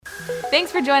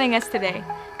Thanks for joining us today.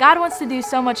 God wants to do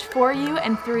so much for you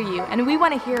and through you, and we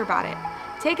want to hear about it.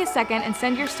 Take a second and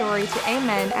send your story to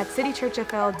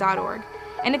amen@citychurchfl.org.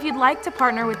 And if you'd like to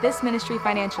partner with this ministry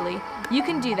financially, you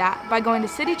can do that by going to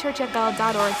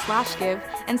citychurchfl.org/give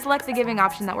and select the giving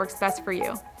option that works best for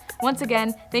you. Once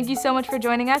again, thank you so much for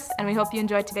joining us, and we hope you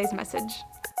enjoyed today's message.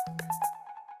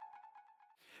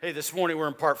 Hey, this morning we're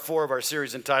in part 4 of our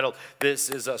series entitled This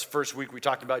Is Us. First week we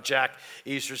talked about Jack,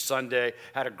 Easter Sunday,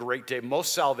 had a great day.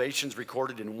 Most salvations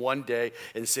recorded in one day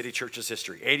in City Church's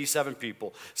history. 87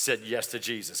 people said yes to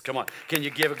Jesus. Come on, can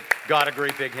you give God a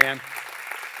great big hand?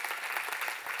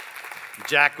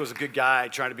 Jack was a good guy,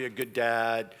 trying to be a good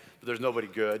dad, but there's nobody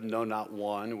good. No, not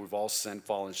one. We've all sinned,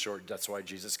 fallen short. That's why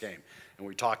Jesus came. And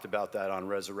we talked about that on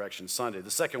Resurrection Sunday. The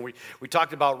second week, we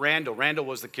talked about Randall. Randall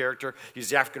was the character.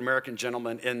 He's the African-American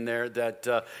gentleman in there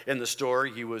that in the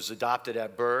story, he was adopted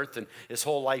at birth. And his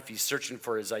whole life, he's searching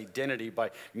for his identity by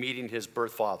meeting his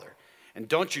birth father. And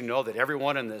don't you know that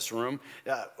everyone in this room,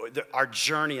 our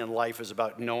journey in life is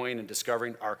about knowing and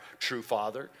discovering our true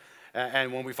father.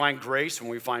 And when we find grace, when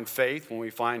we find faith, when we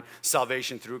find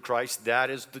salvation through Christ, that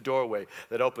is the doorway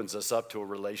that opens us up to a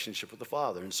relationship with the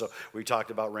Father. And so we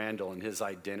talked about Randall and his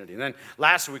identity. And then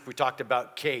last week we talked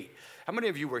about Kate. How many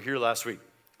of you were here last week?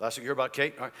 Last week you heard about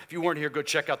Kate? All right. If you weren't here, go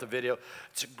check out the video.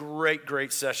 It's a great,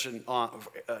 great session,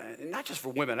 not just for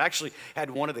women. I actually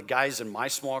had one of the guys in my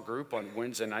small group on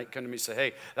Wednesday night come to me and say,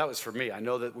 hey, that was for me. I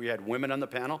know that we had women on the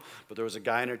panel, but there was a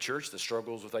guy in our church that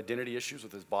struggles with identity issues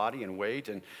with his body and weight,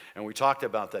 and we talked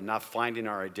about that, not finding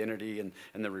our identity in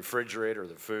the refrigerator or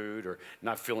the food, or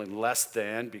not feeling less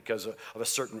than because of a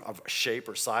certain shape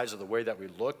or size of the way that we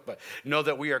look, but know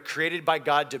that we are created by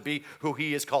God to be who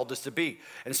He has called us to be.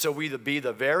 And so we be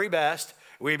the very best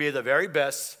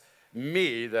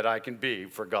me that I can be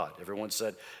for God. Everyone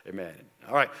said amen.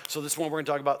 All right, so this one we're going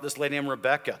to talk about this lady named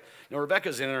Rebecca. Now,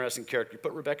 Rebecca's an interesting character. You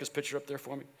put Rebecca's picture up there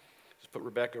for me? Just put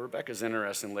Rebecca. Rebecca's an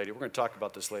interesting lady. We're going to talk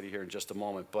about this lady here in just a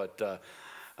moment, but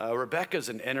Rebecca's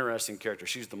an interesting character.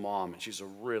 She's the mom, and she's a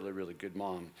really, really good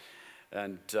mom.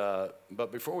 And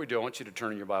but before we do, I want you to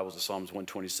turn in your Bibles to Psalms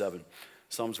 127.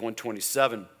 Psalms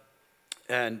 127,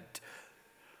 and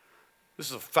this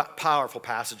is a powerful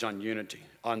passage on unity,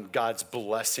 on God's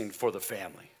blessing for the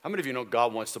family. How many of you know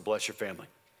God wants to bless your family?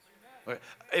 Amen.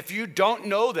 If you don't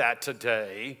know that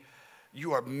today,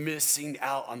 you are missing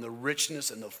out on the richness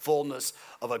and the fullness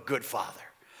of a good father.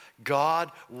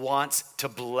 God wants to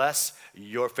bless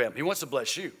your family. He wants to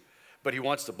bless you, but He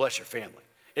wants to bless your family.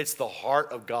 It's the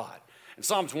heart of God. And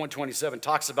Psalms 127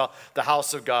 talks about the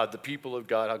house of God, the people of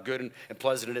God, how good and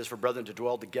pleasant it is for brethren to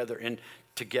dwell together in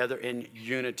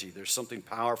unity. There's something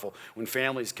powerful when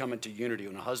families come into unity,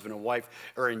 when a husband and wife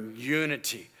are in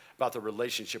unity about the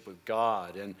relationship with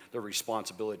God and their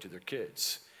responsibility to their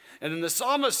kids. And then the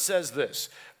psalmist says this,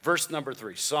 verse number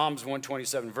 3, Psalms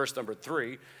 127, verse number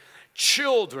 3,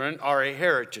 children are a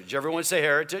heritage. Everyone say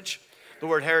heritage. The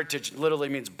word heritage literally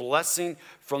means blessing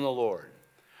from the Lord.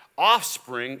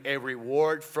 Offspring, a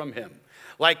reward from Him.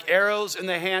 Like arrows in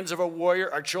the hands of a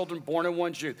warrior are children born in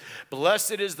one's youth.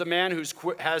 Blessed is the man who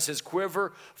has his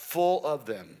quiver full of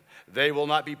them. They will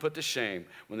not be put to shame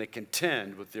when they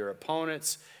contend with their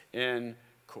opponents in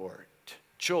court.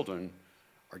 Children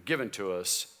are given to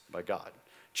us by God.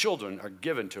 Children are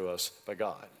given to us by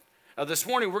God. Now this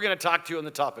morning we're going to talk to you on the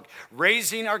topic,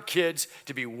 raising our kids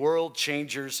to be world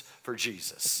changers for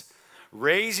Jesus.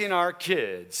 Raising our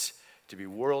kids to be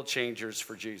world changers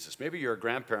for Jesus. Maybe you're a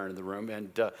grandparent in the room, and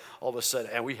all of a sudden,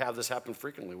 and we have this happen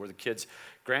frequently, where the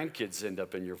grandkids end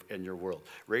up in your world,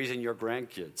 raising your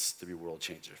grandkids to be world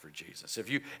changers for Jesus. If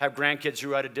you have grandkids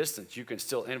who are at a distance, you can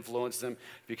still influence them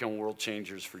to become world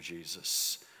changers for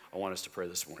Jesus. I want us to pray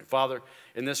this morning. Father,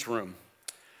 in this room,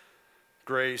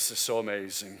 grace is so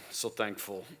amazing, so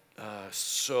thankful,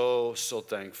 so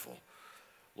thankful.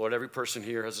 Lord, every person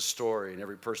here has a story, and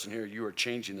every person here, you are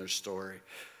changing their story.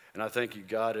 And I thank you,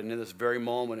 God, and in this very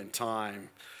moment in time,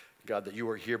 God, that you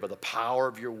are here by the power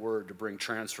of your word to bring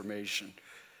transformation.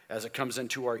 As it comes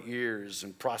into our ears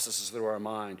and processes through our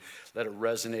mind, let it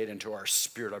resonate into our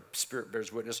spirit. Our spirit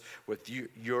bears witness with you,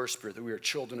 your spirit, that we are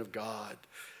children of God.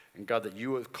 And God, that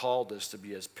you have called us to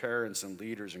be as parents and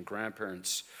leaders and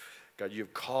grandparents. God, you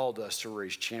have called us to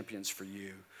raise champions for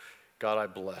you. God, I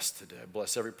bless today. I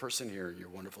bless every person here in your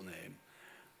wonderful name.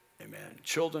 Amen.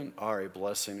 Children are a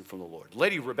blessing from the Lord.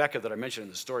 Lady Rebecca that I mentioned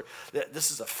in the story, this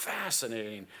is a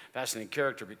fascinating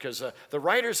character because the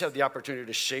writers have the opportunity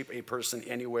to shape a person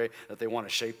any way that they want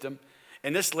to shape them.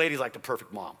 And this lady's like the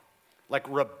perfect mom. Like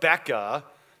Rebecca,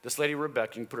 This lady,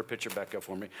 Rebecca, you can put her picture back up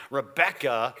for me.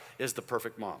 Rebecca is the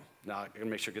perfect mom. Now, I'm going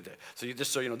to make sure you get that. So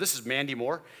just so you know, this is Mandy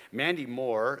Moore. Mandy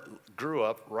Moore grew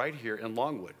up right here in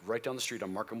Longwood, right down the street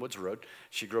on Markham Woods Road.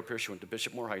 She grew up here. She went to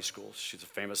Bishop Moore High School. She's a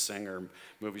famous singer,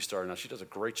 movie star. Now, she does a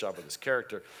great job with this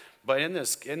character. But in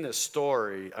this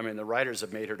story, I mean, the writers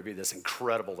have made her to be this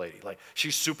incredible lady. Like,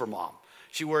 she's super mom.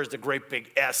 She wears the great big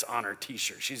S on her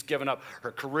t-shirt. She's given up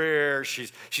her career.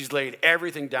 She's laid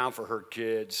everything down for her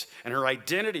kids. And her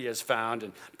identity is found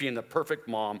in being the perfect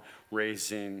mom,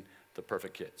 raising the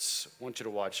perfect kids. I want you to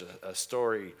watch a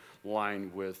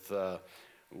storyline with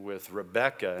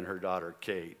Rebecca and her daughter,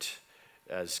 Kate,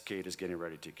 as Kate is getting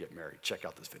ready to get married. Check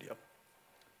out this video.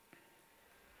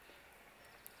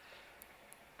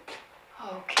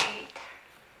 Oh, Kate.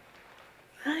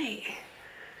 Hi.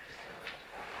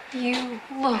 You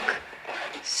look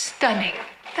stunning.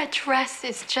 That dress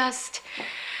is just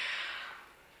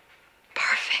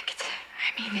perfect.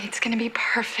 I mean, it's gonna be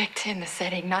perfect in the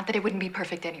setting. Not that it wouldn't be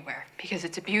perfect anywhere, because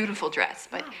it's a beautiful dress,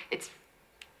 but it's...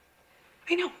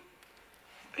 I know.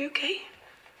 Are you okay?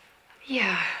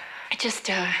 Yeah, I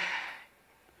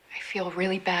feel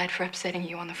really bad for upsetting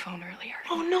you on the phone earlier.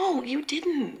 Oh, no, you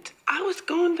didn't. I was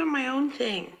going through my own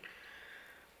thing.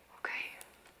 Okay.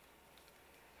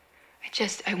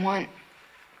 I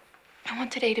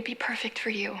want today to be perfect for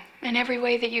you in every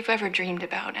way that you've ever dreamed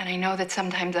about. And I know that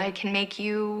sometimes I can make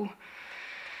you,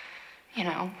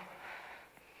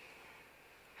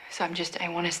 so I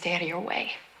want to stay out of your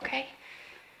way, okay?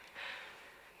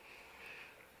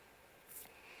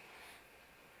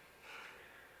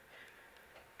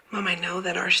 Mom, I know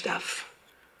that our stuff,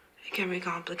 it can be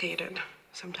complicated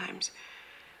sometimes.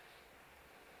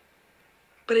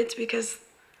 But it's because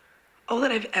all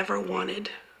that I've ever wanted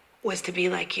was to be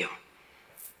like you.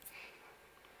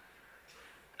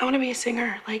 I want to be a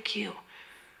singer like you.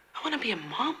 I want to be a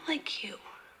mom like you.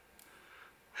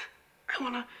 I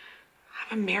want to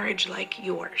have a marriage like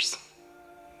yours.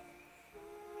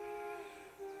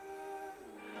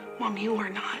 Mom, you are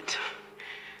not.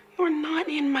 You are not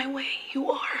in my way.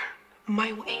 You are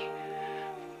my way.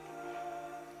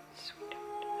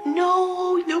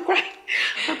 No, no crying.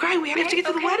 No crying. We have to get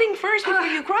to the wedding first before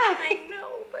you cry. I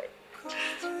know, but...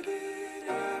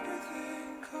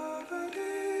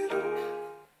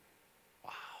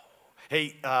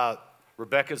 Hey,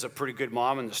 Rebecca's a pretty good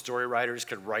mom, and the story writers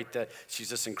could write that she's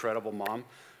this incredible mom.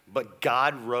 But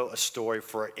God wrote a story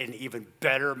for an even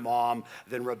better mom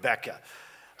than Rebecca.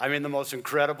 I mean, the most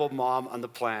incredible mom on the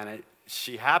planet.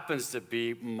 She happens to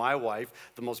be my wife,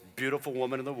 the most beautiful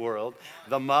woman in the world,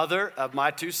 the mother of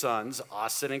my two sons,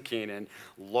 Austin and Keenan,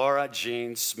 Laura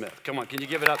Jean Smith. Come on, can you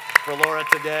give it up for Laura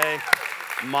today?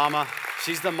 Mama.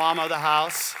 She's the mama of the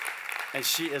house, and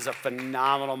she is a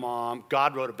phenomenal mom.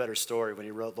 God wrote a better story when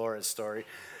he wrote Laura's story,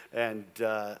 and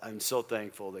I'm so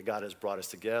thankful that God has brought us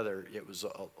together. It was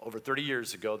over 30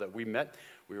 years ago that we met.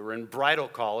 We were in Bible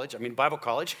college, and we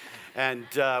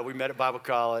met at Bible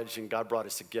college, and God brought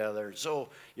us together. So,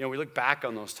 we look back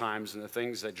on those times and the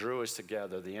things that drew us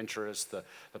together, the interests, the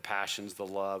passions, the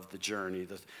love, the journey,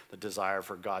 the desire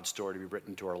for God's story to be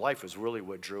written into our life was really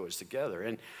what drew us together.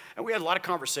 And we had a lot of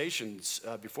conversations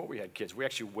before we had kids. We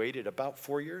actually waited about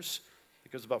 4 years.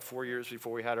 It was about 4 years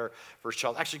before we had our first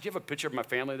child. Actually, give a picture of my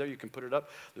family there. You can put it up.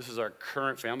 This is our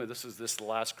current family. This is this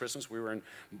last Christmas. We were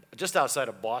just outside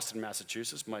of Boston,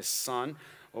 Massachusetts. My son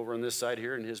over on this side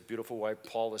here and his beautiful wife,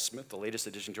 Paula Smith, the latest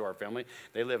addition to our family.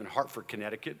 They live in Hartford,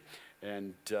 Connecticut.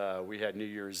 And we had New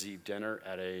Year's Eve dinner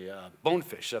at a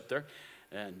Bonefish up there.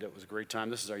 And it was a great time.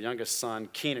 This is our youngest son,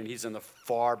 Keenan. He's in the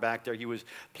far back there. He was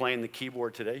playing the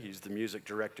keyboard today. He's the music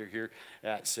director here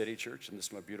at City Church. And this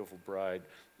is my beautiful bride,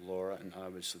 Laura. And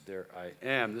obviously there I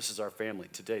am. This is our family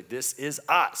today. This is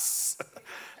us.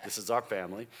 This is our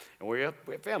family. And we have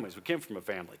families. We came from a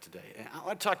family today. And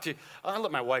I'll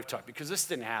let my wife talk because this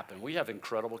didn't happen. We have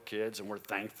incredible kids and we're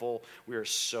thankful. We are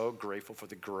so grateful for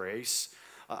the grace.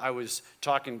 I was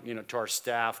talking, to our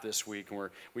staff this week, and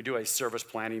we do a service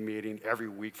planning meeting every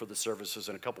week for the services.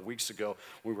 And a couple weeks ago,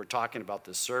 we were talking about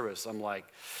this service. I'm like,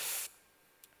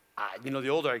 the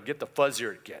older I get, the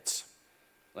fuzzier it gets.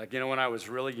 Like, when I was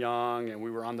really young and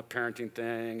we were on the parenting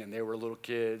thing and they were little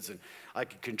kids and I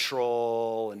could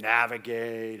control and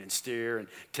navigate and steer and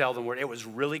tell them where it was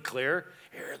really clear.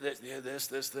 Here, this,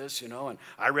 and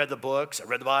I read the books, I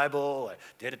read the Bible, I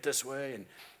did it this way, and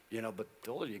but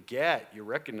the older you get, you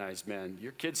recognize, man,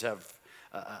 your kids have,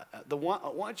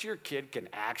 once your kid can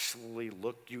actually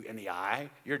look you in the eye,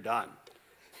 you're done.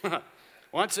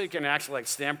 Once they can actually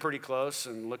stand pretty close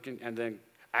and look and then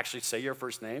actually say your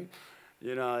first name,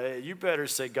 you better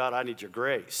say, God, I need your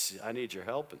grace. I need your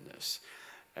help in this.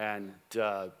 And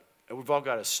And we've all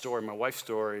got a story. My wife's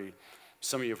story,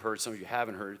 some of you have heard, some of you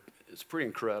haven't heard. It's pretty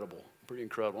incredible. Pretty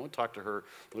incredible. I want to talk to her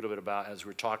a little bit about, as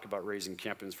we're talking about raising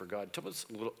champions for God. Tell us,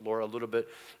 Laura, a little bit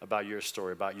about your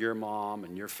story, about your mom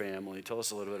and your family. Tell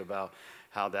us a little bit about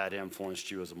how that influenced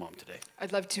you as a mom today.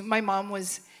 I'd love to. My mom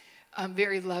was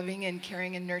very loving and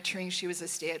caring and nurturing. She was a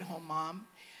stay-at-home mom.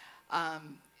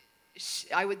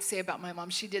 I would say about my mom,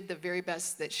 she did the very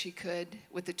best that she could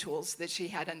with the tools that she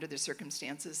had under the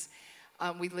circumstances.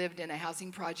 We lived in a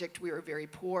housing project. We were very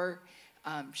poor.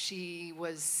 She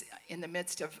was in the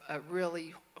midst of a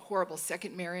really horrible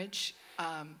second marriage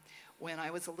when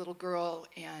I was a little girl,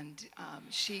 and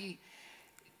she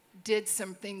did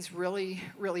some things really,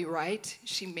 really right.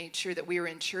 She made sure that we were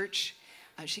in church.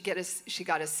 She got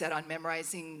us set on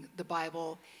memorizing the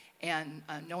Bible and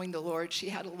knowing the Lord. She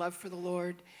had a love for the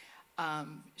Lord.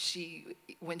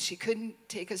 When she couldn't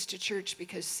take us to church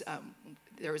because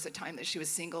there was a time that she was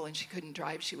single and she couldn't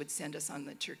drive, she would send us on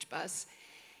the church bus.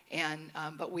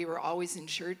 But we were always in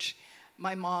church.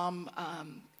 My mom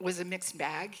was a mixed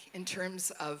bag in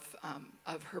terms of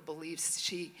her beliefs.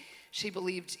 She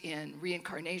believed in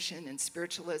reincarnation and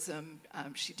spiritualism.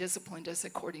 She disciplined us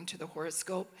according to the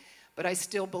horoscope. But I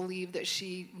still believe that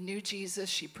she knew Jesus.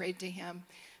 She prayed to him.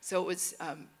 So it was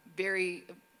very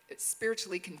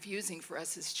spiritually confusing for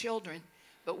us as children.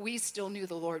 But we still knew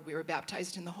the Lord. We were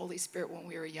baptized in the Holy Spirit when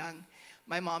we were young.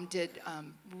 My mom did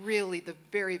really the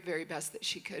very, very best that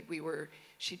she could.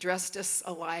 She dressed us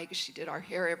alike. She did our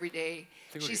hair every day.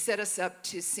 She set us up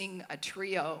to sing a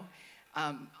trio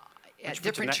at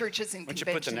different churches and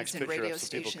conventions and radio stations.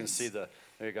 So people can see the.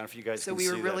 There you go. If you guys so can see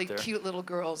that. we were really cute little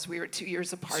girls. We were 2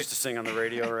 years apart. You used to sing on the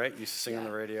radio, right? You used to sing on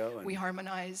the radio. We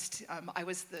harmonized. It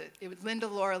was Linda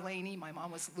Laura Laney. My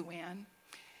mom was Luann.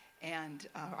 And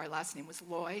our last name was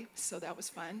Loy, so that was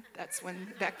fun. That's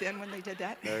back then when they did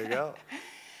that. There you go.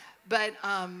 But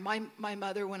my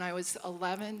mother, when I was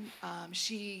 11,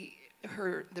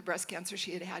 the breast cancer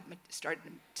she had started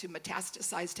to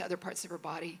metastasize to other parts of her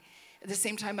body. At the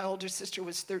same time, my older sister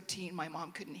was 13. My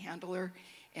mom couldn't handle her,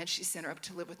 and she sent her up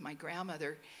to live with my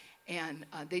grandmother. And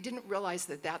they didn't realize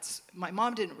my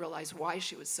mom didn't realize why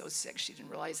she was so sick. She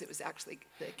didn't realize it was actually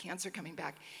the cancer coming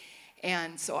back.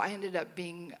 And so I ended up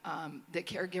being the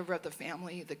caregiver of the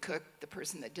family, the cook, the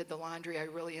person that did the laundry. I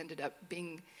really ended up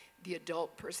being the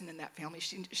adult person in that family.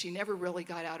 She never really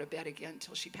got out of bed again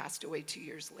until she passed away 2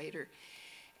 years later.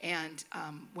 And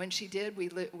when she did,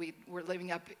 we were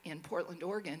living up in Portland,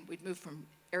 Oregon. We'd moved from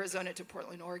Arizona to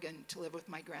Portland, Oregon to live with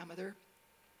my grandmother.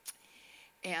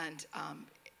 And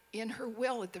in her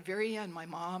will, at the very end, my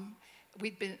mom,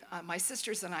 my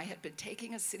sisters and I had been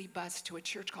taking a city bus to a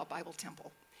church called Bible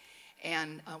Temple.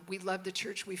 And we loved the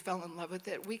church. We fell in love with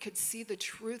it. We could see the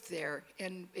truth there,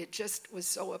 and it just was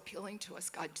so appealing to us.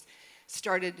 God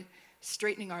started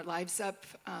straightening our lives up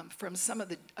from some of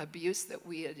the abuse that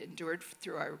we had endured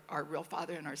through our real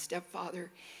father and our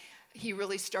stepfather. He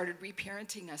really started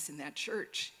reparenting us in that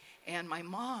church. And my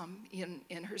mom,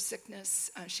 in her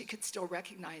sickness, she could still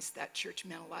recognize that church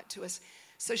meant a lot to us.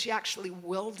 So she actually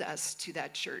willed us to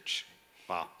that church.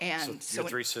 Wow. And so your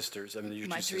three sisters,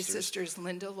 my three sisters,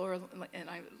 Linda, Laura, and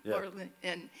I. Yeah. Laura,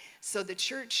 and so the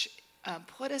church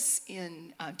put us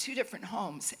in 2 different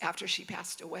homes after she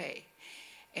passed away.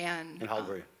 And how old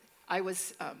were you? I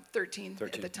was 13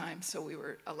 at the time, so we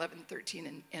were 11,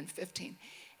 13, and 15.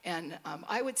 And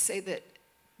I would say that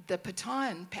the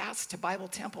baton passed to Bible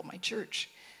Temple, my church,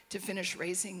 to finish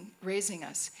raising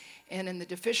us. And in the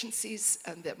deficiencies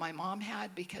that my mom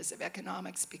had because of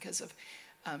economics, because of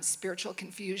spiritual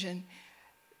confusion,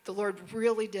 the Lord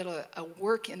really did a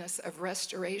work in us of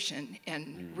restoration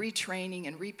and retraining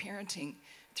and reparenting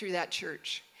through that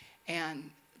church.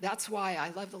 And that's why I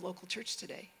love the local church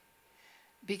today,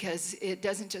 because it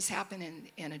doesn't just happen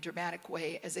in a dramatic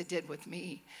way as it did with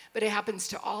me, but it happens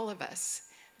to all of us,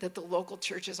 that the local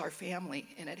church is our family,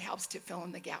 and it helps to fill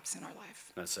in the gaps in our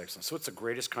life. That's excellent. So what's the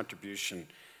greatest contribution,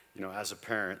 as a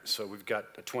parent? So we've got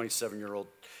a 27-year-old,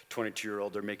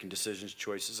 22-year-old. They're making decisions,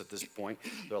 choices at this point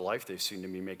in their life. They seem to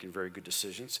be making very good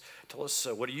decisions. Tell us,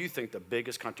 what do you think the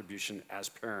biggest contribution as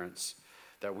parents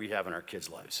that we have in our kids'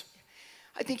 lives?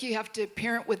 I think you have to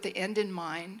parent with the end in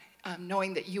mind,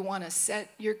 knowing that you want to set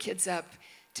your kids up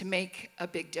to make a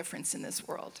big difference in this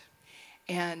world.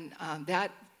 And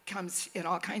that comes in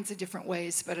all kinds of different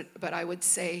ways, but I would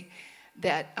say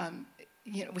that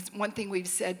one thing we've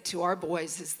said to our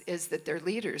boys is that they're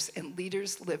leaders, and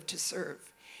leaders live to serve,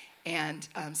 and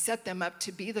set them up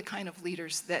to be the kind of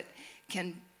leaders that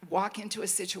can walk into a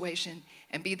situation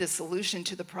and be the solution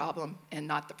to the problem and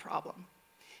not the problem.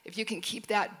 If you can keep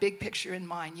that big picture in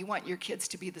mind, you want your kids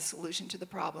to be the solution to the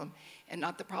problem and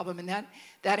not the problem. And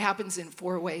that happens in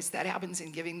 4 ways. That happens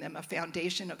in giving them a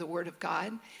foundation of the Word of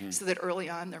God so that early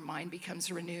on their mind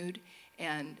becomes renewed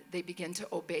and they begin to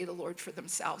obey the Lord for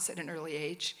themselves at an early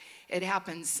age. It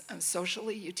happens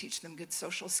socially. You teach them good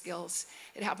social skills.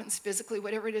 It happens physically,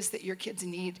 whatever it is that your kids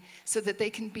need so that they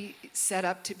can be set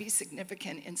up to be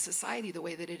significant in society the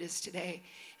way that it is today.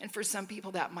 And for some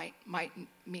people that might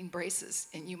mean braces.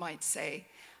 And you might say,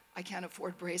 I can't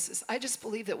afford braces. I just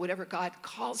believe that whatever God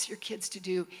calls your kids to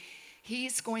do,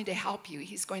 He's going to help you.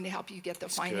 He's going to help you get the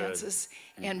finances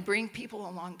and bring people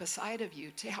along beside of you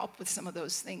to help with some of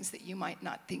those things that you might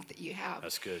not think that you have.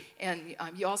 That's good. And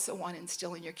you also want to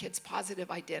instill in your kids positive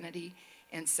identity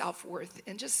and self-worth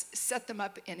and just set them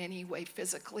up in any way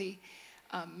physically,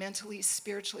 mentally,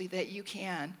 spiritually that you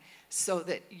can so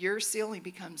that your ceiling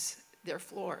becomes their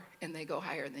floor and they go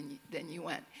higher than you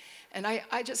went. And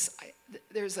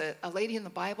there's a lady in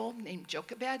the Bible named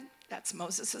Jochebed. That's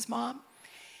Moses' mom.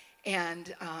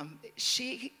 And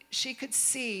she could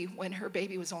see when her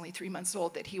baby was only 3 months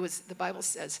old that the Bible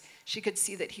says, she could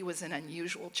see that he was an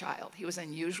unusual child. He was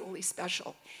unusually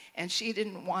special. And she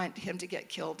didn't want him to get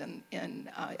killed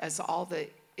as all the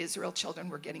Israel children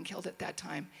were getting killed at that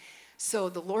time. So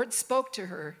the Lord spoke to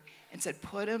her and said,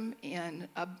 put him in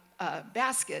a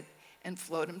basket and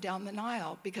float him down the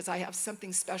Nile because I have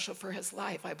something special for his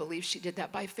life. I believe she did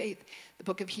that by faith. The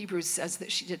book of Hebrews says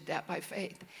that she did that by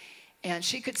faith. And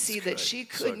she could see that she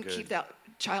couldn't keep that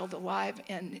child alive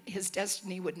and his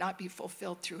destiny would not be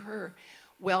fulfilled through her.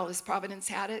 Well, as Providence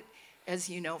had it, as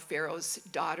you know, Pharaoh's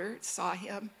daughter saw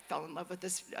him, fell in love with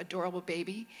this adorable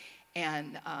baby,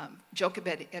 and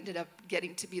Jochebed ended up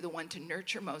getting to be the one to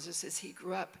nurture Moses as he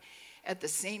grew up. At the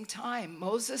same time,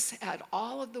 Moses had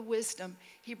all of the wisdom,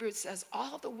 Hebrews says,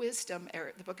 all the wisdom,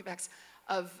 the book of Acts,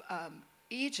 of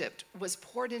Egypt was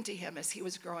poured into him as he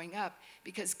was growing up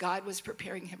because God was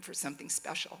preparing him for something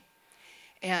special.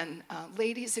 And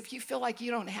ladies, if you feel like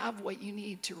you don't have what you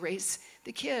need to raise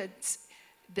the kids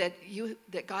that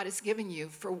God has given you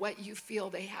for what you feel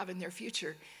they have in their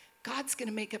future, God's going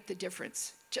to make up the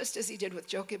difference, just as he did with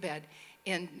Jochebed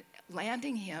in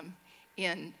landing him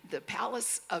in the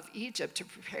palace of Egypt to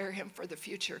prepare him for the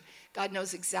future. God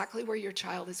knows exactly where your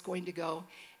child is going to go,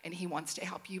 and he wants to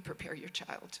help you prepare your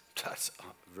child. That's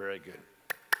very good.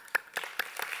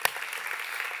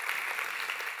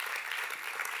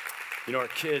 You know, our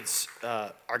kids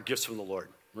are gifts from the Lord,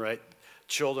 right?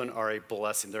 Children are a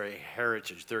blessing. They're a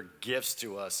heritage. They're gifts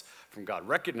to us from God.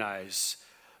 Recognize,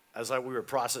 as we were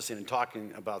processing and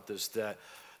talking about this, that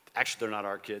actually they're not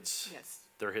our kids. Yes.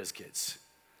 They're his kids.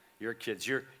 Your kids.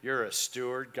 You're a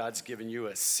steward. God's given you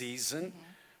a season.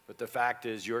 But the fact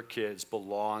is your kids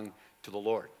belong to the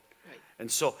Lord. Right. And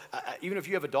so even if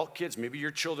you have adult kids, maybe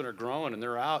your children are growing and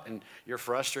they're out and you're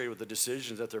frustrated with the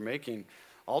decisions that they're making,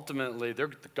 ultimately they're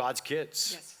God's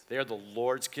kids. Yes. They are the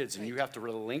Lord's kids, and you have to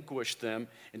relinquish them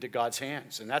into God's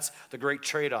hands. And that's the great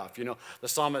trade-off. You know, the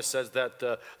psalmist says that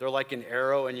they're like an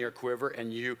arrow in your quiver,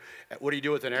 and what do you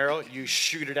do with an arrow? You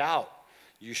shoot it out.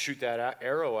 You shoot that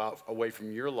arrow out away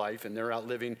from your life, and they're out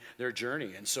living their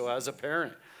journey. And so as a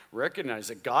parent, recognize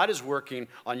that God is working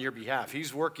on your behalf.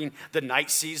 He's working the night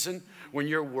season when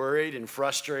you're worried and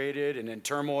frustrated and in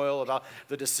turmoil about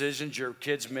the decisions your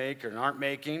kids make or aren't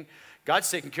making.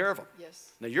 God's taking care of them.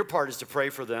 Yes. Now, your part is to pray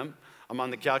for them. I'm on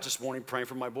the couch this morning praying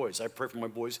for my boys. I pray for my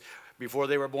boys. Before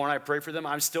they were born, I prayed for them.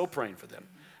 I'm still praying for them.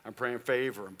 I'm praying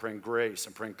favor. I'm praying grace.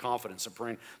 I'm praying confidence. I'm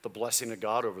praying the blessing of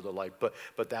God over their life.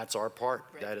 But that's our part.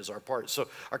 Right. That is our part. So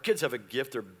our kids have a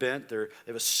gift. They're bent. They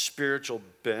have a spiritual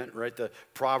bent, right? The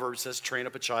proverb says, train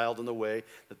up a child in the way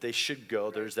that they should go.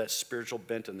 Right. There's that spiritual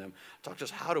bent in them. Talk to us.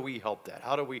 How do we help that?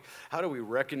 How do we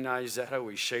recognize that? How do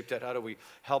we shape that? How do we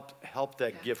help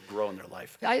that gift grow in their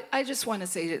life? I just want to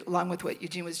say, along with what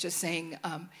Eugene was just saying,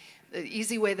 the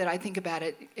easy way that I think about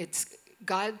it, it's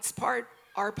God's part,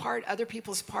 our part, other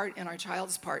people's part, and our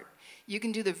child's part. You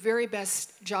can do the very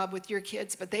best job with your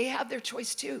kids, but they have their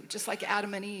choice too, just like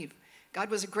Adam and Eve. God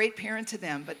was a great parent to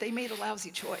them, but they made a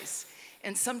lousy choice.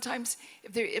 And sometimes,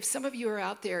 if some of you are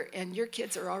out there and your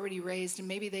kids are already raised and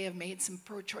maybe they have made some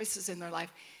poor choices in their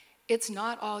life, it's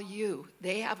not all you.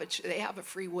 They have a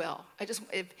free will.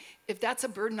 If that's a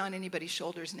burden on anybody's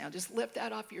shoulders now, just lift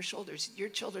that off your shoulders. Your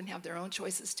children have their own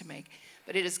choices to make.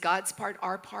 But it is God's part,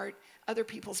 our part, other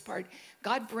people's part.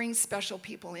 God brings special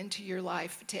people into your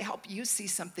life to help you see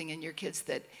something in your kids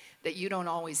that you don't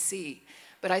always see.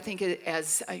 But I think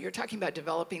as you're talking about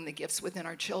developing the gifts within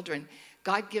our children,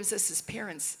 God gives us as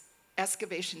parents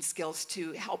excavation skills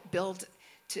to help build,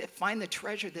 to find the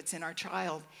treasure that's in our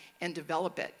child and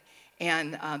develop it.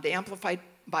 And the Amplified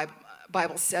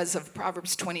Bible says of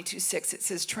Proverbs 22:6. It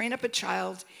says, train up a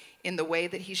child in the way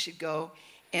that he should go,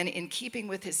 and in keeping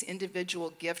with his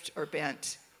individual gift or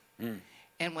bent.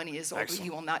 And when he is older, Excellent. he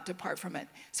will not depart from it.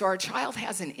 So our child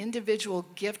has an individual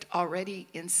gift already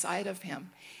inside of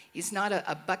him. He's not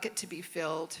a bucket to be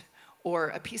filled or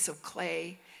a piece of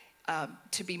clay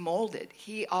to be molded.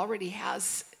 He already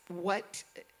has what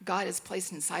God has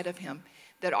placed inside of him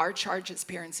that our charge as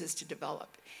parents is to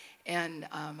develop. And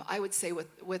I would say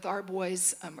with our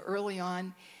boys early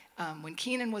on, when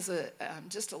Keenan was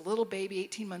just a little baby,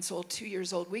 18 months old, 2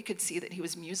 years old, we could see that he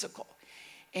was musical.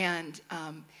 And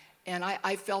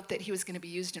I felt that he was going to be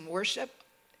used in worship.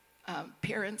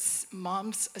 Parents,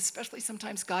 moms, especially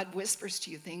sometimes God whispers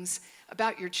to you things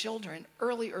about your children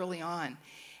early on.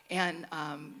 And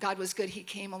God was good. He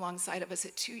came alongside of us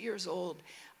at 2 years old.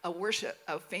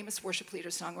 A famous worship leader,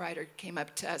 songwriter came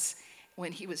up to us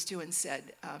when he was 2 and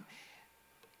said,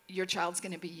 your child's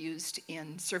going to be used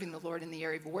in serving the Lord in the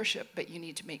area of worship, but you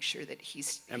need to make sure that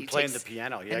playing the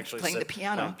piano. He actually playing said the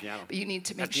piano. playing piano. But you need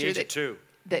to make At the sure age of 2.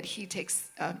 that he takes,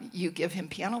 you give him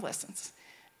piano lessons.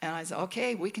 And I said,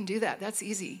 okay, we can do that. That's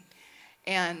easy.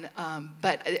 And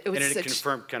but it was And it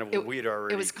confirmed kind of what we had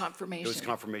already. It was confirmation. It was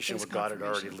confirmation of what God had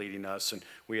already leading us, and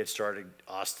we had started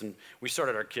Austin. We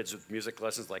started our kids with music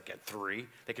lessons like at 3.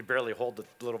 They could barely hold the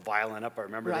little violin up. I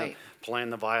remember them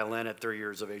playing the violin at 3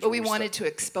 years of age. But we wanted to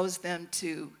expose them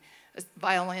to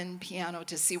violin, piano,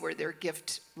 to see where their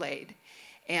gift laid.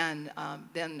 And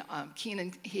then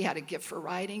Keenan, he had a gift for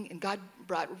writing, and God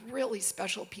brought really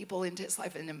special people into his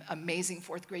life, an amazing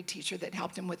 4th grade teacher that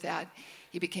helped him with that.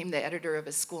 He became the editor of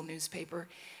his school newspaper.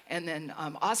 And then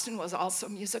Austin was also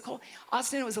musical.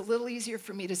 Austin, it was a little easier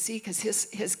for me to see because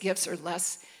his gifts are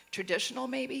less traditional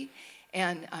maybe.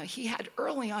 And he had,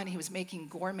 early on, he was making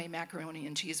gourmet macaroni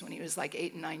and cheese when he was like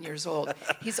 8 and 9 years old.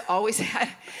 He's always had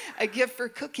a gift for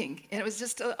cooking. And it was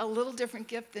just a little different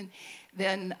gift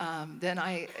than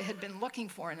I had been looking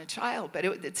for in a child. But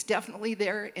it's definitely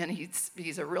there, and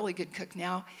he's a really good cook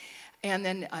now. And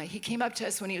then he came up to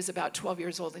us when he was about 12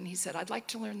 years old, and he said, I'd like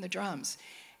to learn the drums.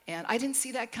 And I didn't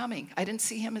see that coming. I didn't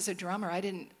see him as a drummer.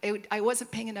 I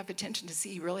wasn't paying enough attention to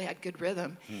see he really had good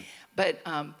rhythm. But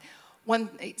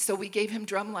so we gave him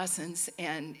drum lessons,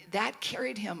 and that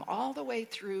carried him all the way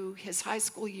through his high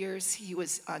school years. He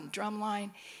was on drumline.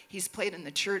 He's played in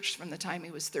the church from the time he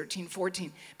was 13,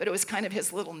 14, but it was kind of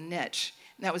his little niche.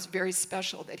 And that was very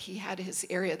special that he had his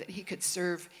area that he could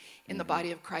serve in the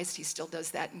body of Christ. He still does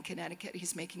that in Connecticut.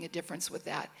 He's making a difference with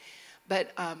that.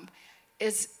 But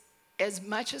as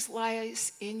much as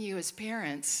lies in you as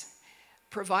parents,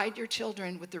 provide your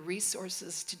children with the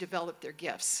resources to develop their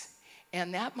gifts.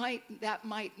 And that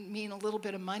might mean a little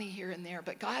bit of money here and there.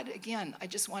 But God, again, I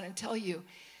just want to tell you,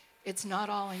 it's not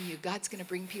all in you. God's going to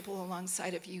bring people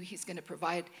alongside of you. He's going to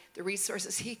provide the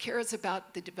resources. He cares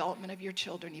about the development of your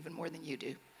children even more than you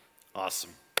do. Awesome.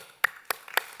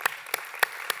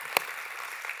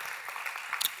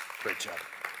 Great job.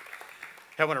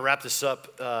 Hey, I want to wrap this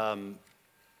up.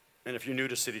 And if you're new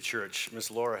to City Church, Miss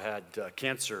Laura had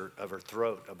cancer of her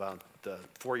throat about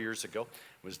 4 years ago.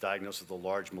 Was diagnosed with a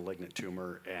large malignant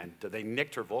tumor, and they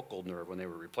nicked her vocal nerve when they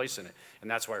were replacing it, and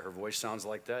that's why her voice sounds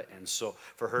like that. And so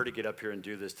for her to get up here and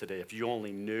do this today, if you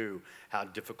only knew how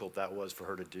difficult that was for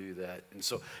her to do that. And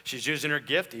so she's using her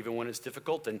gift even when it's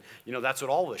difficult, and that's what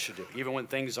all of us should do. Even when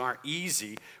things aren't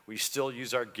easy, we still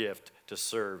use our gift to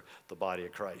serve the body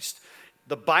of Christ.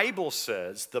 The Bible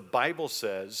says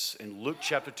in Luke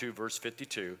chapter 2, verse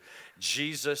 52,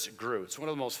 Jesus grew. It's one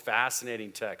of the most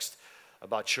fascinating texts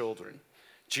about children.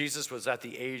 Jesus was at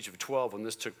the age of 12 when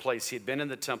this took place. He had been in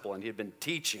the temple and he had been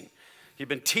teaching. He'd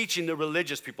been teaching the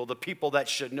religious people, the people that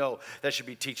should know, that should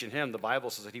be teaching him. The Bible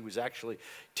says that he was actually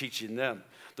teaching them.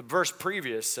 The verse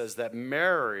previous says that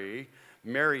Mary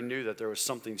knew that there was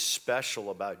something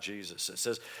special about Jesus. It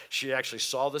says she actually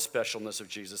saw the specialness of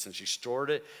Jesus and she stored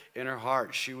it in her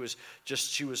heart. She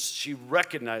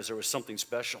recognized there was something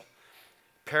special.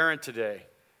 Parent today,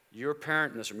 your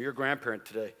parent in this room, your grandparent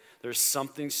today, there's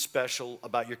something special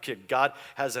about your kid. God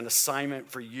has an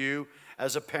assignment for you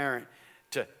as a parent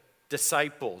to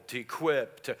disciple, to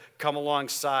equip, to come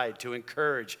alongside, to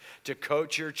encourage, to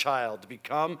coach your child, to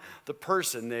become the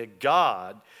person that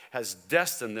God has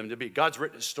destined them to be. God's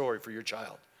written a story for your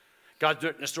child. God's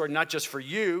written a story not just for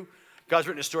you, God's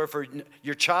written a story for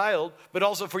your child, but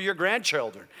also for your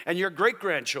grandchildren and your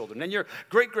great-grandchildren and your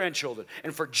great-grandchildren.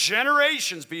 And for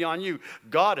generations beyond you,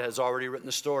 God has already written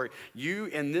the story. You,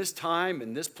 in this time,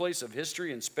 in this place of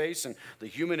history and space and the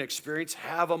human experience,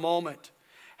 have a moment.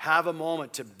 Have a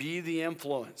moment to be the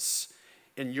influence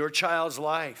in your child's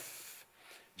life.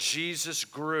 Jesus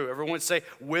grew. Everyone say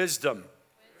wisdom.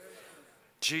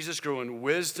 Jesus grew in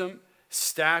wisdom,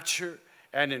 stature,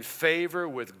 and in favor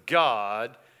with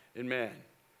God and man.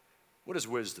 What is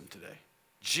wisdom today?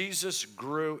 Jesus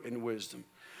grew in wisdom.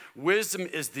 Wisdom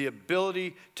is the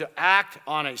ability to act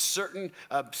on a certain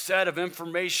set of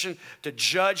information, to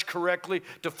judge correctly,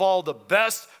 to follow the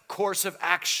best course of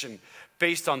action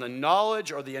based on the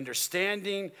knowledge or the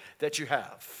understanding that you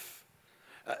have.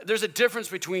 There's a difference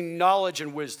between knowledge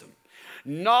and wisdom.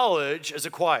 Knowledge is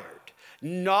acquired.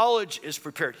 Knowledge is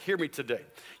prepared. Hear me today.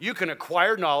 You can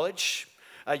acquire knowledge.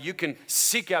 You can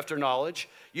seek after knowledge.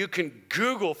 You can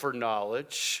Google for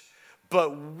knowledge.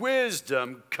 But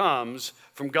wisdom comes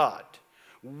from God.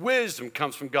 Wisdom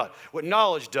comes from God. What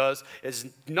knowledge does is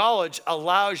knowledge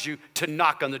allows you to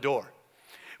knock on the door.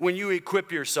 When you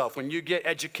equip yourself, when you get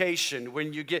education,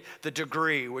 when you get the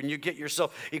degree, when you get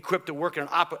yourself equipped to work in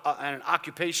an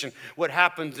occupation, what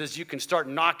happens is you can start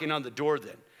knocking on the door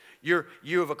then.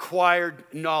 You have acquired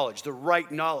knowledge, the right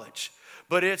knowledge.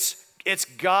 But it's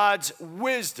God's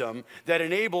wisdom that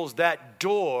enables that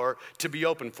door to be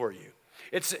open for you.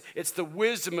 It's the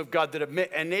wisdom of God that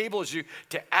enables you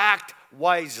to act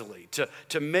wisely,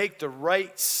 to make the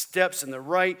right steps and the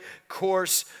right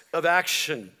course of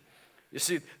action. You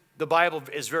see, the Bible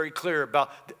is very clear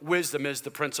about wisdom is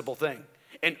the principal thing.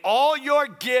 In all you're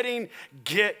getting,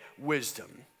 get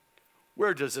wisdom.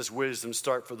 Where does this wisdom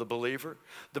start for the believer?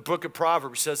 The book of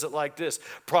Proverbs says it like this.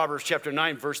 Proverbs chapter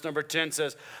 9, verse number 10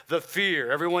 says, the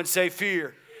fear. Everyone say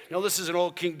fear. Now, this is an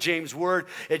old King James word.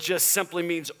 It just simply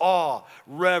means awe,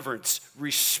 reverence,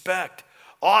 respect,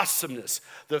 awesomeness.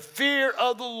 The fear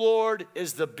of the Lord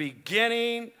is the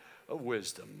beginning of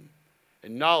wisdom.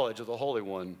 And knowledge of the Holy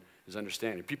One is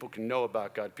understanding. People can know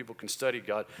about God. People can study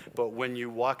God. But when you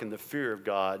walk in the fear of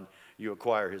God, you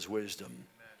acquire his wisdom.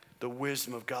 The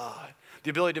wisdom of God. The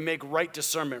ability to make right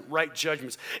discernment, right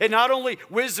judgments.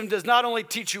 Wisdom does not only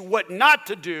teach you what not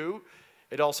to do,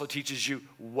 it also teaches you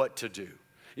what to do.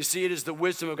 You see, it is the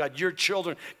wisdom of God. Your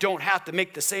children don't have to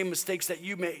make the same mistakes that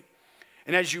you made.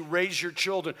 And as you raise your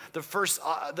children, the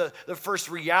first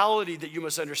reality that you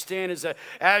must understand is that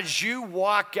as you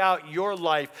walk out your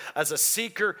life as a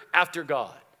seeker after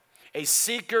God,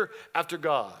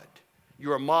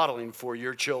 you are modeling for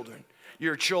your children.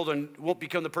 Your children won't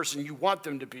become the person you want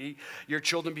them to be. Your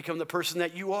children become the person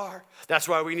that you are. That's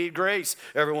why we need grace.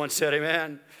 Everyone said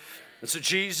amen. And so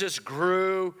Jesus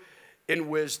grew in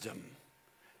wisdom.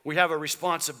 We have a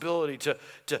responsibility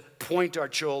to point our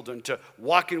children, to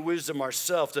walk in wisdom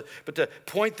ourselves, but to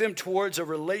point them towards a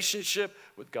relationship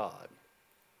with God.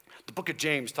 The book of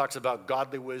James talks about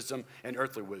godly wisdom and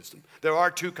earthly wisdom. There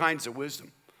are two kinds of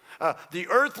wisdom. The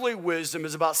earthly wisdom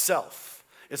is about self.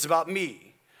 It's about me.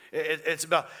 It's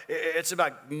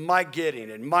about my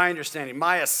getting and my understanding,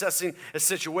 my assessing a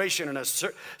situation and a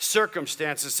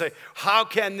circumstance and say, how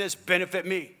can this benefit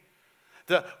me?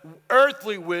 The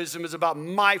earthly wisdom is about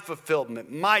my fulfillment,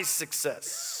 my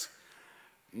success,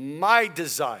 my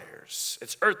desires.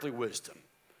 It's earthly wisdom.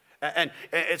 And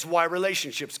it's why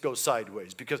relationships go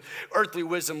sideways, because earthly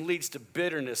wisdom leads to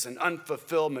bitterness and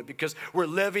unfulfillment because we're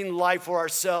living life for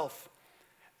ourselves.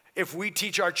 If we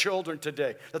teach our children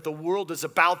today that the world is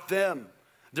about them,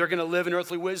 they're going to live in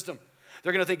earthly wisdom.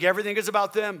 They're going to think everything is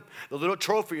about them. The little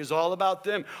trophy is all about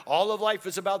them. All of life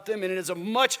is about them. And it is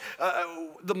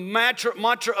the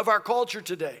mantra of our culture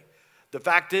today. The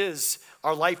fact is,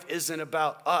 our life isn't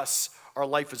about us. Our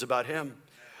life is about him.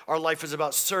 Our life is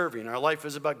about serving. Our life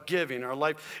is about giving. Our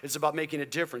life is about making a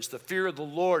difference. The fear of the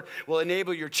Lord will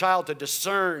enable your child to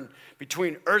discern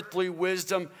between earthly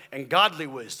wisdom and godly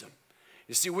wisdom.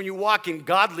 You see, when you walk in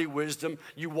godly wisdom,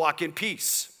 you walk in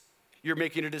peace. You're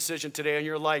making a decision today in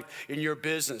your life, in your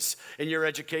business, in your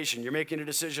education. You're making a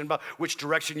decision about which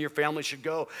direction your family should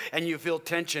go, and you feel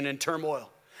tension and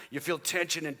turmoil. You feel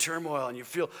tension and turmoil, and you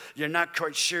feel you're not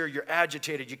quite sure. You're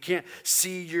agitated. You can't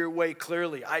see your way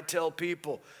clearly. I tell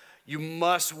people, you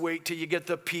must wait till you get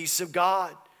the peace of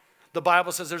God. The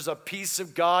Bible says there's a peace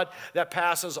of God that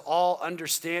passes all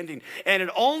understanding, and it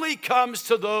only comes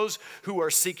to those who are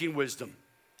seeking wisdom,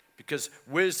 because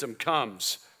wisdom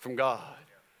comes from God.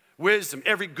 Wisdom,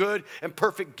 every good and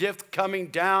perfect gift coming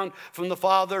down from the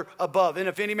Father above. And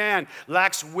if any man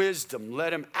lacks wisdom,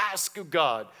 let him ask of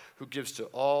God, who gives to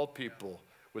all people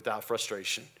without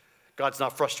frustration. God's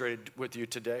not frustrated with you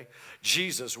today.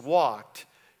 Jesus walked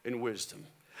in wisdom.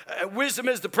 Wisdom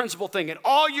is the principal thing. And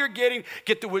all you're getting,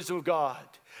 get the wisdom of God.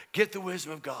 Get the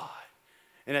wisdom of God.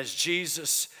 And as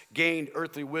Jesus gained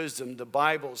earthly wisdom, the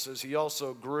Bible says he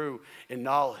also grew in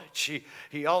knowledge.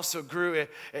 He also grew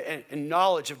in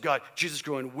knowledge of God. Jesus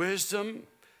grew in wisdom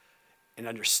and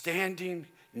understanding.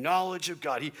 Knowledge of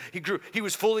God. He grew. He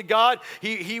was fully God.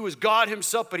 He was God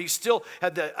himself, but he still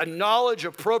had a knowledge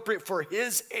appropriate for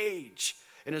his age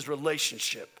and his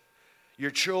relationship. Your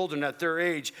children at their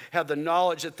age have the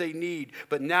knowledge that they need,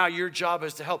 but now your job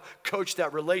is to help coach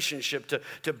that relationship,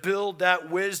 to build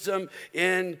that wisdom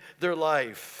in their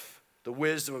life, the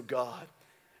wisdom of God.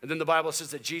 And then the Bible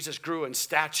says that Jesus grew in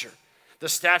stature. The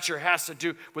stature has to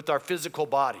do with our physical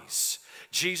bodies.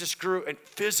 Jesus grew in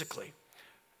physically.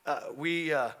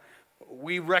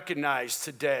 We recognize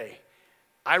today,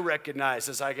 I recognize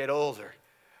as I get older,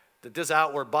 that this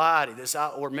outward body, this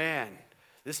outward man,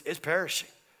 this is perishing.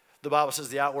 The Bible says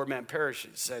the outward man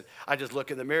perishes. And I just look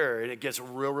in the mirror and it gets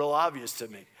real obvious to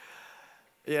me.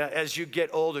 Yeah, as you get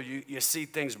older, you see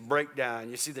things break down.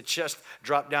 You see the chest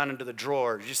drop down into the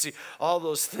drawers. You see all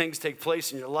those things take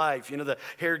place in your life. You know, the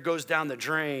hair goes down the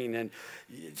drain and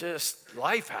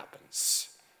life happens.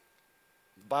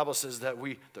 The Bible says that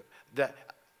that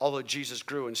although Jesus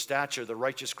grew in stature, the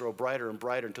righteous grow brighter and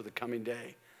brighter until the coming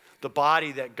day. The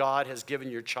body that God has given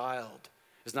your child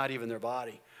is not even their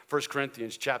body. 1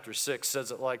 Corinthians chapter 6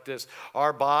 says it like this: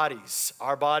 our bodies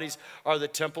are the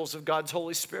temples of God's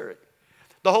Holy Spirit.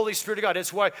 The Holy Spirit of God.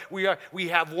 That's why we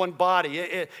have one body.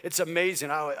 It's amazing.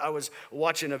 I was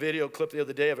watching a video clip the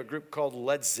other day of a group called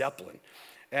Led Zeppelin.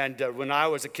 And when I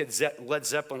was a kid, Led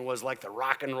Zeppelin was like the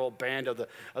rock and roll band of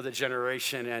the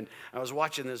generation. And I was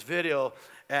watching this video,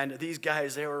 and these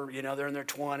guys, they're in their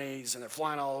 20s, and they're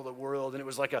flying all over the world. And it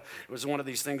was one of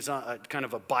these things, kind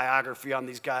of a biography on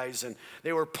these guys. And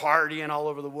they were partying all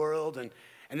over the world. And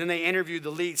then they interviewed the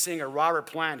lead singer, Robert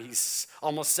Plant. He's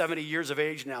almost 70 years of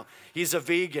age now. He's a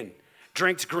vegan,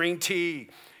 drinks green tea,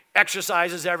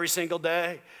 exercises every single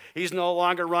day. He's no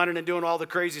longer running and doing all the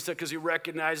crazy stuff because he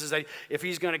recognizes that if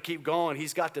he's going to keep going,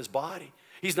 he's got this body.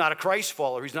 He's not a Christ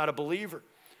follower. He's not a believer.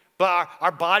 But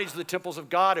our bodies are the temples of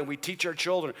God, and we teach our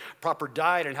children proper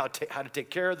diet and how to take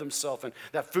care of themselves, and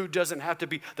that food doesn't have to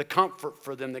be the comfort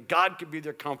for them, that God can be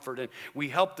their comfort, and we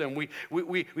help them.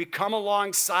 We come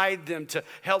alongside them to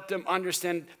help them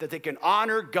understand that they can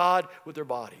honor God with their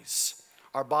bodies.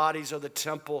 Our bodies are the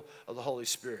temple of the Holy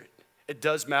Spirit. It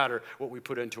does matter what we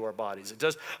put into our bodies. It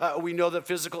does. We know that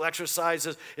physical exercise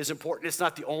is important. It's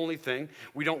not the only thing.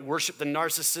 We don't worship the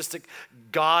narcissistic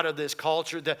God of this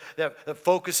culture that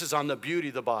focuses on the beauty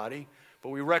of the body, but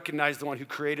we recognize the one who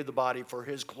created the body for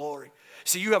his glory.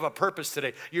 See, you have a purpose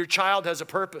today. Your child has a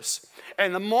purpose.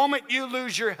 And the moment you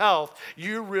lose your health,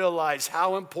 you realize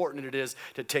how important it is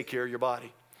to take care of your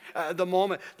body. The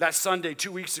moment, that Sunday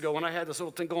 2 weeks ago, when I had this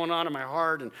little thing going on in my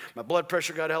heart and my blood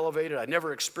pressure got elevated, I'd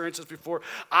never experienced this before,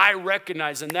 I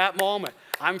recognized in that moment,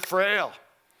 I'm frail.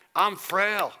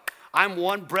 I'm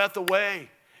one breath away.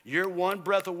 You're one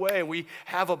breath away, and we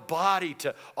have a body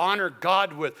to honor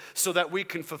God with so that we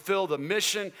can fulfill the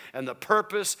mission and the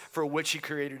purpose for which he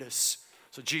created us.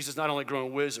 So Jesus not only grew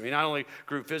in wisdom, he not only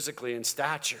grew physically in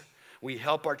stature. We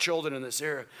help our children in this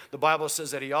era. The Bible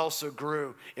says that he also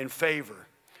grew in favor.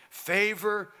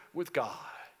 Favor with God.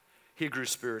 He grew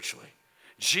spiritually.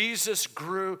 Jesus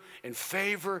grew in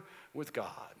favor with God.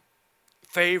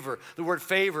 Favor. The word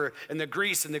favor in the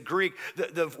Greek,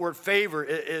 the word favor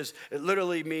it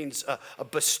literally means a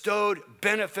bestowed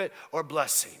benefit or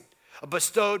blessing. A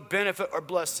bestowed benefit or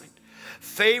blessing.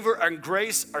 Favor and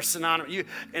grace are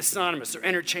synonymous. They're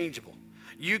interchangeable.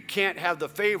 You can't have the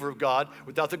favor of God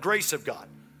without the grace of God.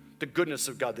 The goodness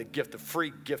of God, the gift, the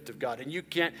free gift of God. And you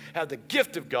can't have the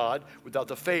gift of God without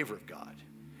the favor of God.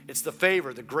 It's the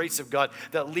favor, the grace of God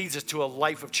that leads us to a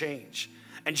life of change.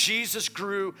 And Jesus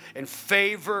grew in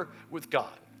favor with God.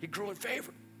 He grew in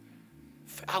favor.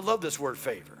 I love this word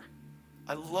favor.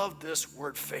 I love this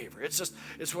word favor.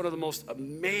 It's one of the most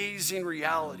amazing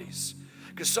realities.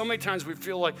 Because so many times we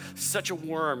feel like such a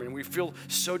worm and we feel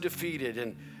so defeated.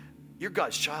 And you're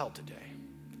God's child today.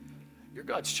 You're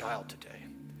God's child today.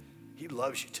 He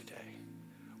loves you today.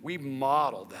 We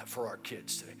model that for our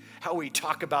kids today. How we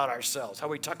talk about ourselves, how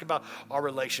we talk about our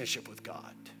relationship with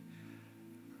God.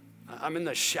 I'm in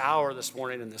the shower this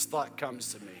morning and this thought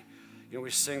comes to me.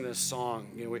 We sing this song.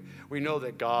 We know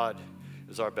that God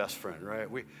is our best friend, right?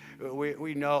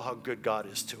 We know how good God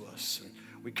is to us. And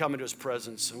we come into his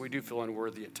presence and we do feel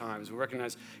unworthy at times. We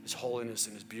recognize his holiness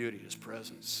and his beauty, his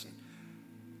presence. And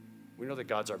we know that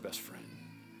God's our best friend.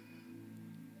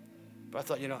 But I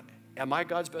thought, am I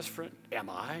God's best friend? Am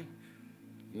I?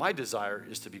 My desire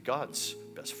is to be God's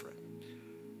best friend.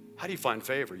 How do you find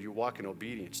favor? You walk in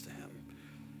obedience to him.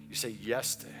 You say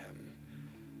yes to him.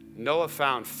 Noah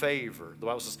found favor. The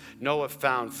Bible says Noah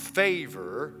found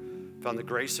favor, found the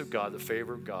grace of God, the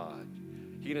favor of God.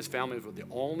 He and his family were the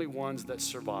only ones that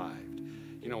survived.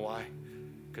 You know why?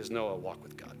 Because Noah walked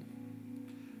with God.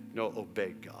 No,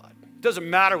 obey God. It doesn't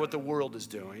matter what the world is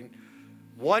doing.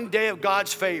 One day of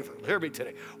God's favor, hear me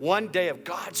today, one day of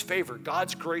God's favor,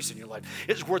 God's grace in your life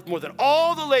is worth more than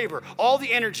all the labor, all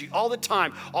the energy, all the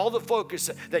time, all the focus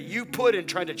that you put in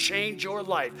trying to change your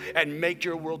life and make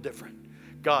your world different.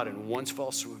 God, in one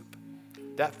fell swoop,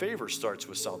 that favor starts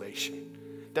with salvation.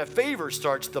 That favor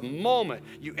starts the moment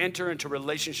you enter into a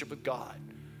relationship with God.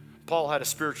 Paul had a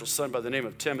spiritual son by the name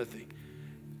of Timothy.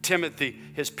 Timothy,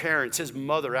 his parents, his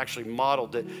mother actually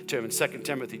modeled it to him in 2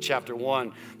 Timothy chapter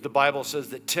 1. The Bible says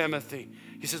that Timothy,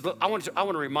 he says, look, I want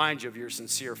to remind you of your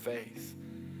sincere faith.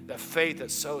 That faith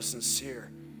that's so sincere.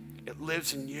 It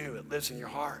lives in you. It lives in your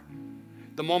heart.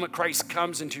 The moment Christ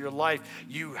comes into your life,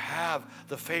 you have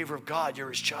the favor of God. You're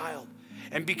his child.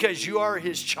 And because you are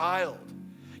his child,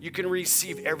 you can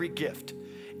receive every gift,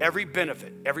 every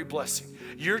benefit, every blessing.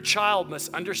 Your child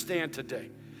must understand today.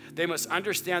 They must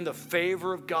understand the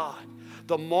favor of God.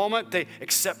 The moment they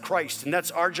accept Christ, and that's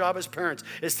our job as parents,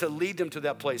 is to lead them to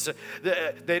that place.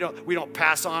 We don't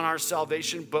pass on our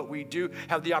salvation, but we do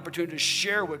have the opportunity to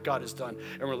share what God has done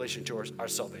in relation to our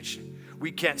salvation.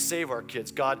 We can't save our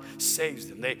kids. God saves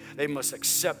them. They must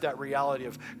accept that reality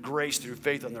of grace through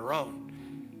faith on their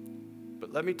own.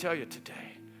 But let me tell you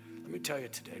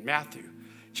today, Matthew,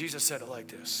 Jesus said it like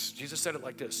this. Jesus said it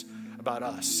like this about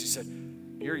us. He said,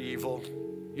 you're evil.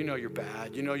 You know you're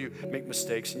bad. You know you make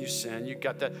mistakes and you sin. You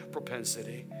got that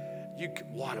propensity. You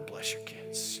want to bless your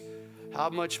kids. How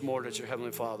much more does your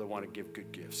Heavenly Father want to give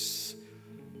good gifts?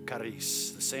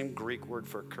 Charis, the same Greek word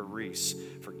for charis,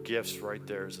 for gifts right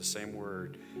there is the same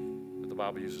word that the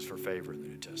Bible uses for favor in the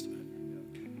New Testament.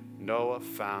 Noah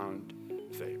found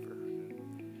favor.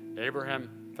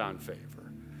 Abraham found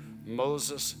favor.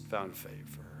 Moses found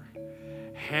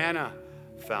favor. Hannah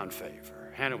found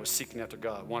favor. Hannah was seeking after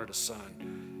God, wanted a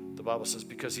son. The Bible says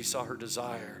because he saw her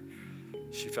desire,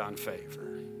 she found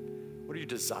favor. What do you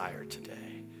desire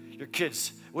today? Your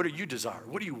kids, what do you desire?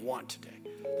 What do you want today?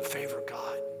 The favor of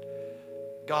God.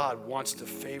 God wants to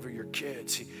favor your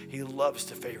kids. He loves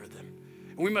to favor them.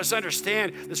 And we must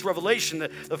understand this revelation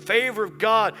that the favor of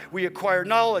God, we acquire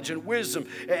knowledge and wisdom,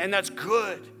 and that's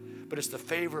good. But it's the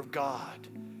favor of God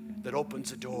that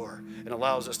opens the door and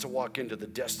allows us to walk into the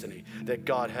destiny that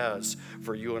God has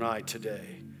for you and I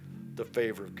today. The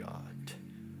favor of God.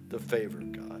 The favor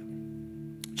of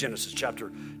God. Genesis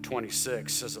chapter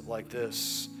 26 says it like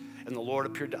this. And the Lord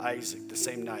appeared to Isaac the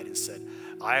same night and said,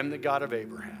 I am the God of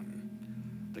Abraham,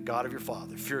 the God of your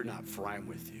father. Fear not, for I am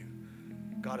with you.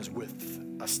 God is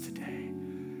with us today.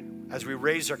 As we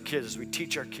raise our kids, as we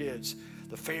teach our kids,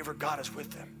 the favor of God is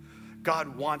with them.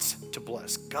 God wants to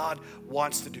bless. God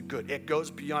wants to do good. It goes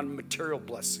beyond material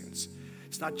blessings.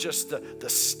 It's not just the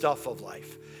stuff of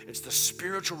life. It's the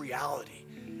spiritual reality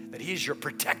that he's your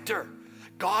protector.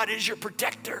 God is your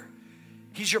protector.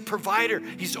 He's your provider.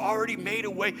 He's already made a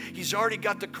way. He's already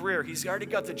got the career. He's already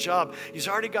got the job. He's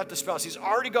already got the spouse. He's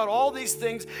already got all these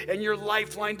things in your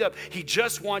life lined up. He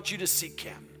just wants you to seek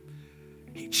him.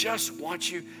 He just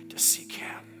wants you to seek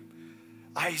him.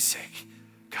 Isaac,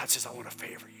 God says, I want to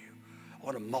favor you. I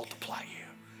want to multiply you.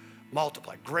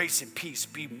 Multiply. Grace and peace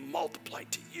be multiplied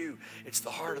to you. It's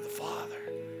the heart of the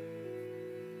Father.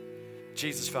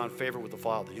 Jesus found favor with the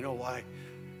Father. You know why?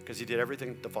 Because he did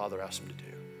everything the Father asked him to do.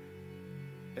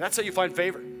 And that's how you find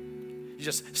favor. You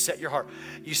just set your heart.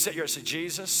 You set your heart and say,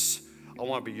 Jesus, I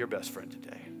want to be your best friend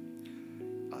today.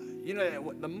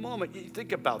 The moment you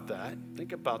think about that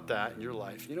in your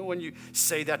life, when you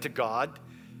say that to God,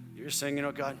 you're saying,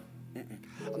 God,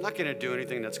 I'm not going to do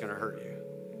anything that's going to hurt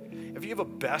you. If you have a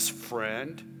best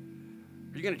friend,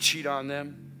 you're going to cheat on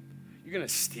them. You're going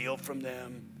to steal from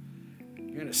them.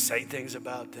 You're going to say things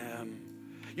about them.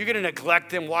 You're going to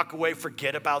neglect them, walk away,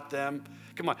 forget about them.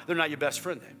 Come on, they're not your best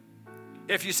friend then.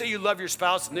 If you say you love your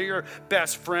spouse and they're your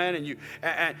best friend and you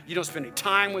don't spend any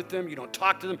time with them, you don't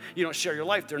talk to them, you don't share your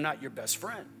life, they're not your best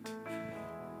friend.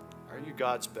 Are you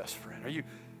God's best friend?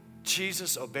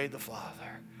 Jesus obeyed the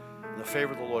Father and the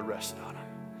favor of the Lord rested on him.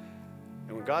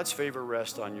 And when God's favor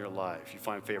rests on your life, you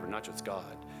find favor not just with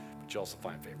God, but you also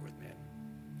find favor with men.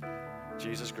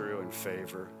 Jesus grew in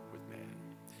favor with men.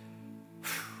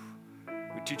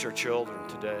 We teach our children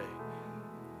today.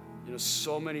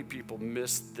 So many people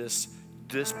miss this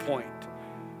point.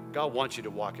 God wants you to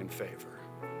walk in favor.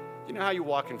 You know how you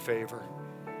walk in favor?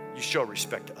 You show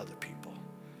respect to other people.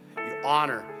 You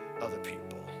honor other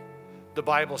people. The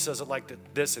Bible says it like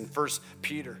this in 1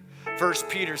 Peter. 1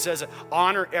 Peter says it,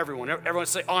 honor everyone. Everyone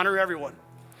say, honor everyone.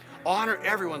 Honor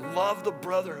everyone. Love the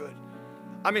brotherhood.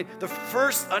 The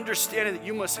first understanding that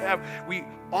you must have, we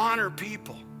honor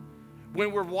people.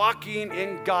 when we're walking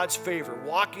in God's favor,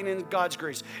 walking in God's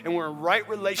grace, and we're in right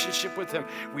relationship with Him,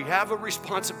 we have a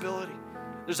responsibility.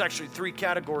 There's actually 3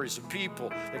 categories of people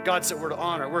that God said we're to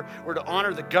honor. We're to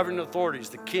honor the governing authorities,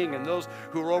 the king, and those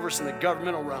who are over us in the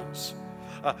governmental realms.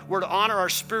 We're to honor our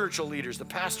spiritual leaders, the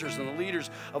pastors and the leaders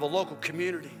of a local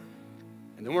community.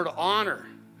 And then we're to honor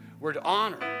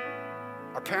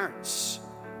our parents.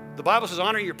 The Bible says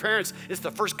honoring your parents is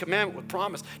the first commandment with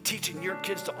promise. Teaching your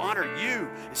kids to honor you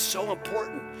is so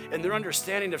important in their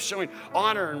understanding of showing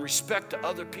honor and respect to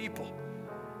other people.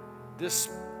 This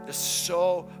is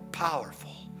so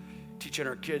powerful. Teaching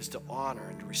our kids to honor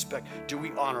and to respect. Do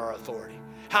we honor our authority?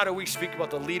 How do we speak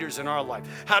about the leaders in our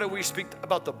life? How do we speak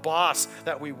about the boss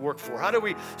that we work for? How do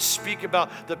we speak about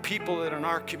the people that are in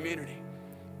our community?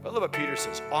 I love what Peter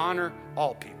says, honor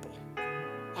all people.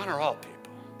 Honor all people.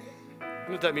 You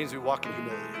know what that means? We walk in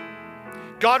humility.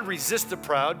 God resists the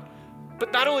proud,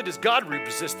 but not only does God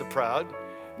resist the proud,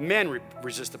 men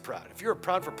resist the proud. If you're a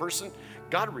proudful person,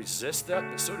 God resists that,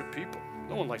 but so do people.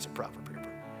 No one likes a proudful people.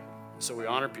 So we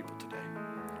honor people today.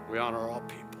 We honor all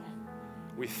people.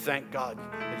 We thank God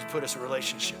that He's put us in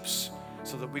relationships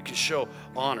so that we can show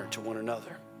honor to one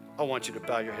another. I want you to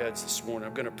bow your heads this morning.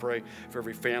 I'm going to pray for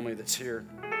every family that's here.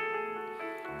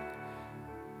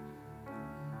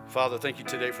 Father, thank you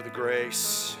today for the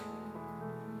grace.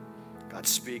 God's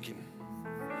speaking.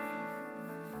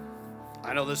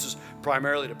 I know this is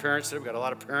primarily to parents today. We've got a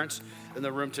lot of parents in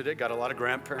the room today, got a lot of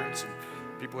grandparents and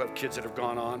people who have kids that have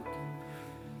gone on.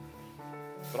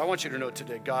 But I want you to know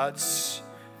today, God's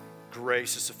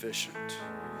grace is sufficient.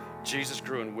 Jesus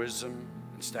grew in wisdom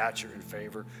and stature and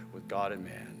favor with God and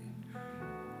man.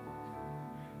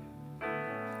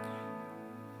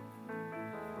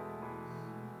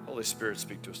 Holy Spirit,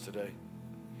 speak to us today.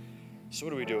 So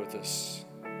what do we do with this?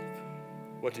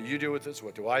 What do you do with this?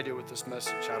 What do I do with this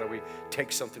message? How do we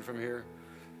take something from here?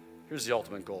 Here's the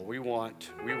ultimate goal. We want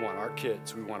our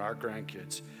kids, we want our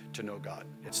grandkids to know God.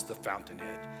 It's the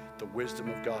fountainhead. The wisdom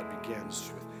of God begins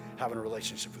with having a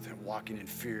relationship with Him, walking in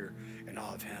fear and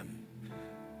awe of Him.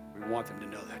 We want them to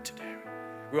know that today.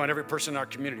 We want every person in our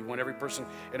community. We want every person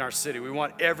in our city. We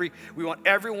want every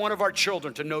one of our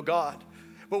children to know God.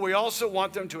 But we also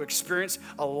want them to experience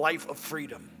a life of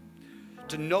freedom,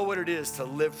 to know what it is to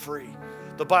live free.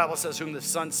 The Bible says, whom the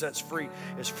Son sets free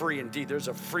is free indeed. There's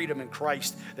a freedom in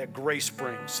Christ that grace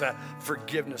brings, that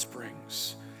forgiveness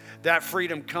brings. That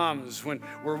freedom comes when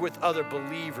we're with other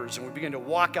believers and we begin to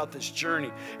walk out this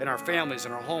journey in our families,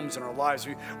 in our homes, in our lives.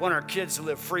 We want our kids to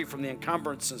live free from the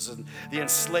encumbrances and the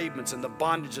enslavements and the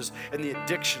bondages and the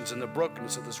addictions and the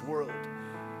brokenness of this world.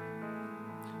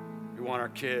 We want our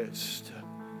kids to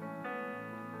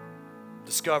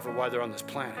discover why they're on this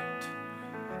planet.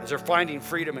 As they're finding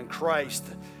freedom in Christ,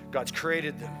 God's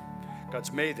created them.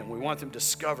 God's made them. We want them to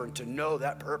discover and to know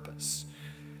that purpose.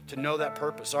 To know that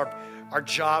purpose. Our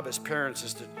job as parents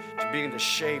is to begin to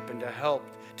shape and to help,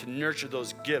 to nurture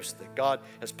those gifts that God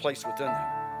has placed within them.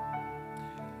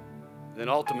 And then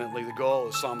ultimately the goal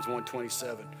is Psalms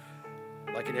 127.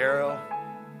 Like an arrow,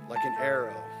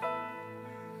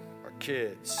 our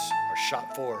kids are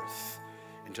shot forth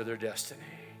into their destiny.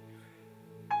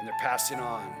 And they're passing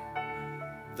on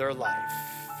their life,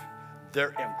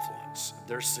 their influence,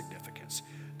 their significance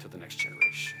to the next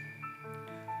generation.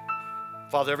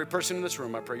 Father, every person in this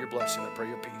room, I pray your blessing, I pray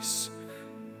your peace.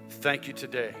 Thank you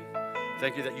today.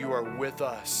 Thank you that you are with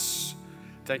us.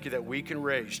 Thank you that we can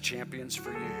raise champions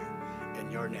for you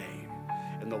in your name.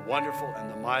 In the wonderful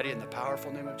and the mighty and the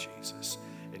powerful name of Jesus.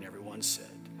 And everyone said,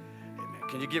 amen.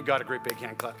 Can you give God a great big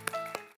hand clap?